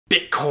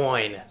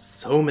Bitcoin,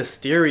 so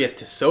mysterious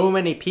to so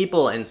many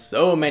people and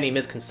so many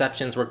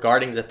misconceptions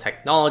regarding the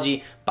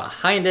technology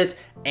behind it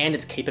and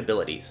its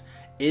capabilities.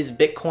 Is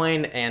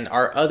Bitcoin and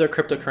are other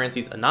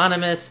cryptocurrencies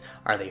anonymous?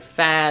 Are they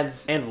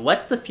fads? And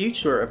what's the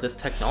future of this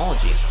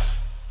technology?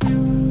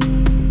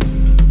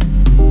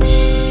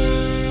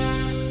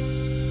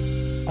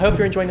 I hope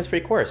you're enjoying this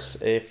free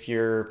course. If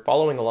you're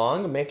following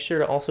along, make sure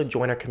to also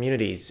join our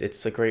communities.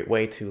 It's a great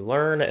way to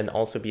learn and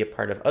also be a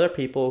part of other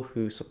people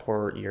who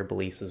support your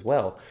beliefs as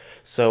well.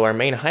 So our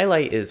main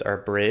highlight is our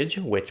bridge,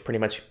 which pretty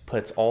much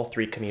puts all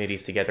three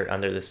communities together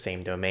under the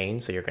same domain.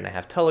 So you're going to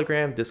have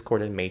Telegram,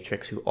 Discord, and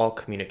Matrix who all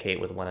communicate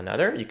with one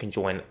another. You can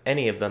join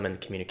any of them and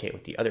communicate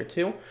with the other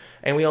two.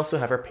 And we also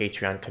have our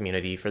Patreon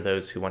community for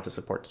those who want to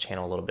support the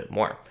channel a little bit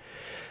more.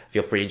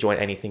 Feel free to join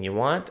anything you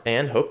want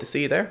and hope to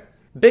see you there.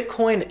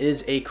 Bitcoin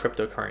is a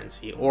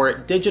cryptocurrency, or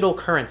digital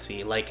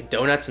currency, like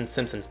Donuts and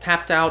Simpsons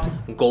Tapped Out,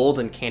 Gold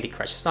and Candy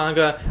Crush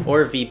Saga,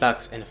 or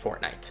V-Bucks in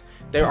Fortnite.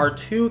 There are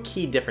two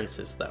key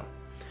differences though.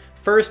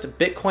 First,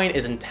 Bitcoin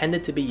is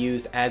intended to be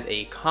used as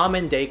a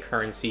common day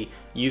currency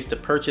used to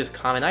purchase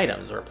common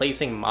items,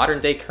 replacing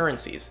modern day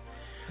currencies.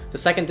 The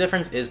second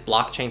difference is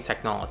blockchain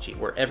technology,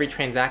 where every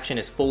transaction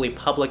is fully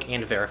public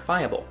and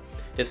verifiable.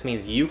 This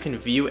means you can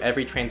view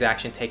every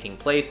transaction taking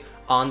place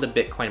on the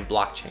Bitcoin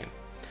blockchain.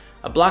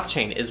 A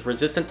blockchain is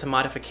resistant to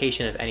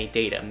modification of any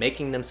data,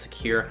 making them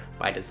secure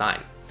by design.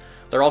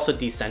 They're also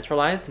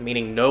decentralized,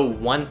 meaning no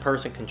one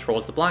person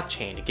controls the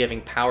blockchain,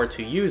 giving power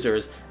to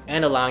users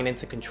and allowing them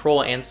to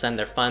control and send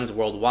their funds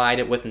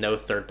worldwide with no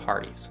third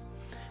parties.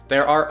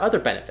 There are other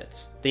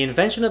benefits. The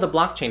invention of the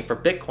blockchain for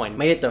Bitcoin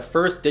made it the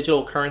first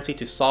digital currency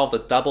to solve the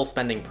double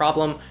spending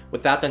problem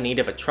without the need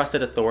of a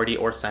trusted authority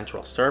or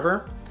central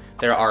server.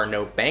 There are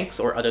no banks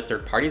or other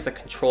third parties that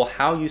control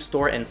how you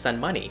store and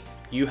send money.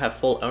 You have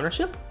full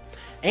ownership.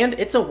 And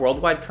it's a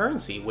worldwide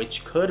currency,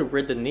 which could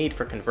rid the need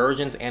for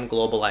conversions and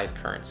globalized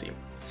currency.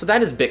 So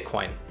that is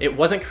Bitcoin. It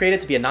wasn't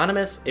created to be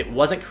anonymous, it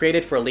wasn't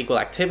created for illegal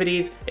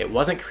activities, it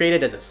wasn't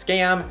created as a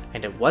scam,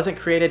 and it wasn't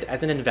created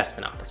as an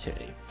investment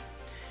opportunity.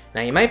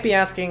 Now you might be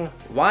asking,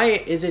 why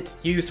is it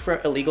used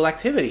for illegal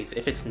activities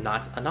if it's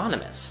not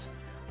anonymous?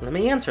 Let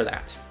me answer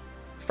that.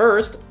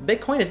 First,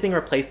 Bitcoin is being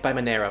replaced by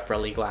Monero for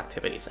illegal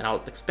activities, and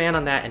I'll expand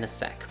on that in a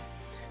sec.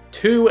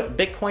 2,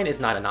 Bitcoin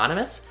is not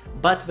anonymous,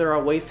 but there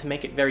are ways to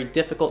make it very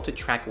difficult to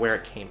track where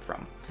it came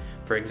from.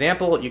 For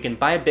example, you can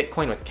buy a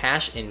Bitcoin with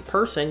cash in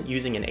person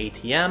using an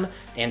ATM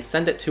and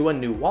send it to a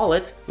new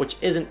wallet, which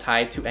isn't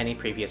tied to any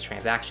previous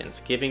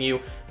transactions, giving you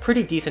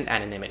pretty decent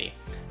anonymity.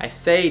 I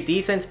say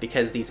decent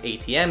because these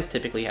ATMs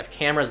typically have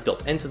cameras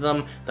built into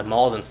them, the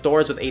malls and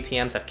stores with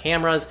ATMs have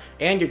cameras,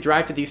 and your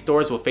drive to these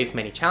stores will face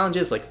many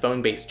challenges like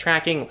phone-based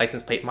tracking,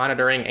 license plate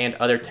monitoring, and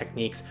other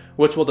techniques,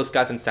 which we'll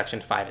discuss in section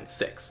 5 and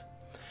 6.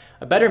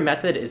 A better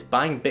method is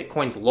buying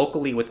Bitcoins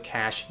locally with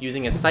cash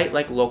using a site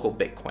like Local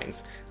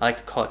Bitcoins. I like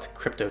to call it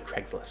Crypto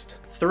Craigslist.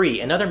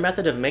 3, another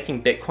method of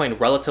making Bitcoin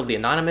relatively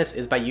anonymous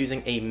is by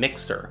using a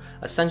mixer,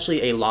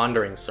 essentially a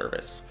laundering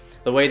service.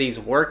 The way these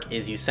work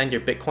is you send your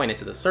Bitcoin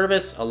into the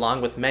service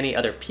along with many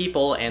other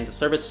people, and the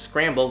service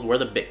scrambles where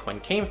the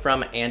Bitcoin came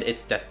from and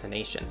its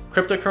destination.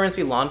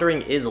 Cryptocurrency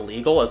laundering is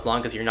illegal as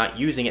long as you're not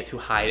using it to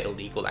hide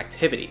illegal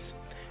activities.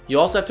 You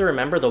also have to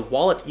remember the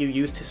wallet you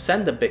use to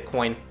send the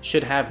Bitcoin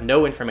should have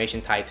no information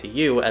tied to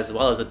you, as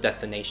well as a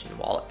destination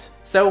wallet.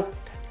 So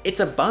it's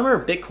a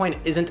bummer Bitcoin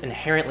isn't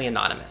inherently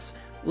anonymous.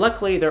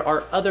 Luckily, there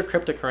are other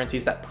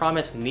cryptocurrencies that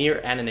promise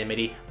near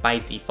anonymity by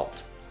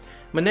default.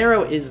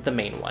 Monero is the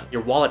main one.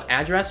 Your wallet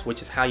address,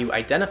 which is how you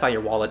identify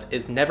your wallet,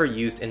 is never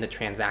used in the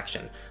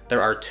transaction.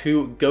 There are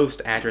 2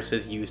 ghost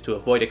addresses used to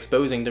avoid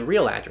exposing the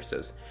real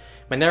addresses.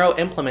 Monero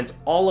implements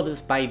all of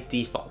this by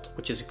default,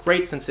 which is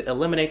great since it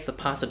eliminates the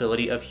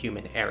possibility of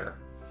human error.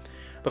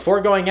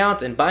 Before going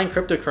out and buying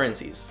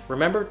cryptocurrencies,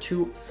 remember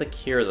to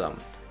secure them.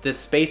 This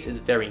space is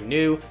very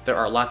new, there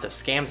are lots of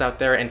scams out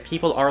there, and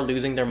people are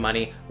losing their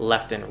money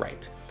left and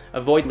right.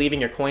 Avoid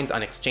leaving your coins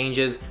on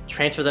exchanges,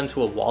 transfer them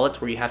to a wallet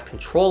where you have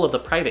control of the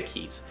private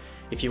keys.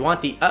 If you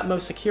want the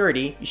utmost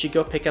security, you should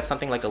go pick up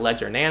something like a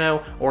Ledger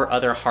Nano or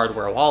other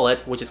hardware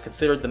wallet, which is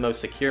considered the most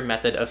secure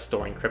method of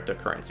storing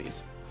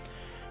cryptocurrencies.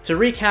 To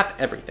recap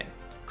everything,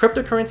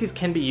 cryptocurrencies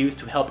can be used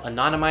to help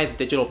anonymize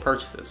digital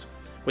purchases.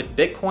 With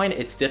Bitcoin,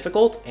 it's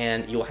difficult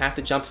and you'll have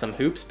to jump some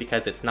hoops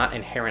because it's not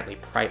inherently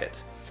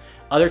private.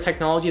 Other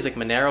technologies like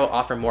Monero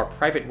offer more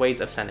private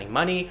ways of sending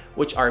money,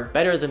 which are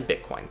better than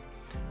Bitcoin.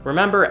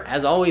 Remember,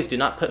 as always, do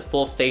not put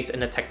full faith in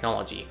the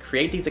technology.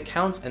 Create these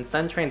accounts and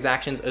send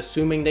transactions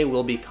assuming they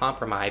will be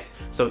compromised,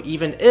 so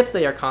even if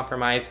they are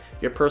compromised,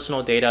 your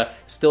personal data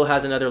still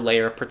has another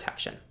layer of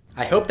protection.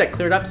 I hope that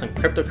cleared up some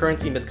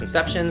cryptocurrency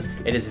misconceptions.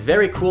 It is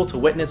very cool to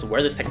witness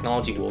where this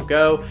technology will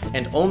go,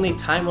 and only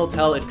time will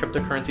tell if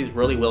cryptocurrencies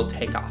really will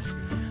take off.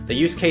 The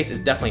use case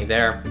is definitely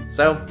there,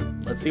 so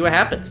let's see what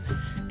happens.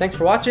 Thanks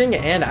for watching,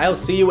 and I'll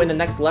see you in the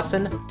next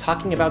lesson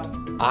talking about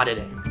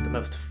auditing, the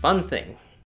most fun thing.